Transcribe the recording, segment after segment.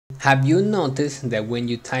Have you noticed that when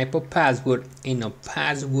you type a password in a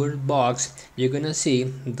password box, you're gonna see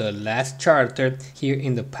the last character here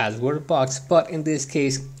in the password box, but in this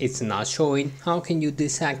case it's not showing? How can you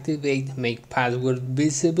deactivate, make password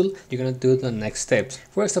visible? You're gonna do the next steps.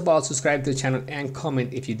 First of all, subscribe to the channel and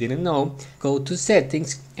comment if you didn't know. Go to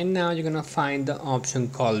settings, and now you're gonna find the option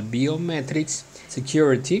called biometrics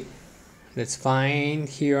security. Let's find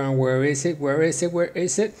here, on where is it?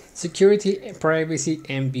 Security, privacy,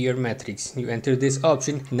 and biometrics. You enter this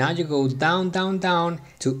option. Now you go down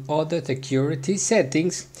to other security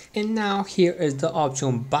settings, and now here is the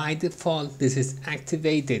option. By default, this is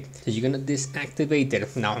activated, so you're gonna deactivate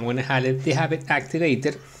it. Now I'm gonna have it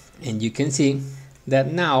activated, and you can see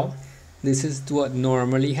that now this is what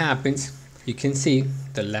normally happens. You can see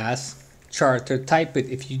the last charter, type it.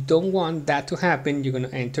 If you don't want that to happen, you're going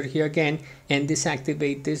to enter here again and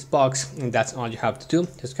deactivate this box, and that's all you have to do.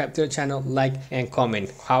 Subscribe to the channel, like, and comment.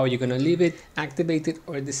 How are you going to leave it activated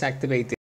or deactivated?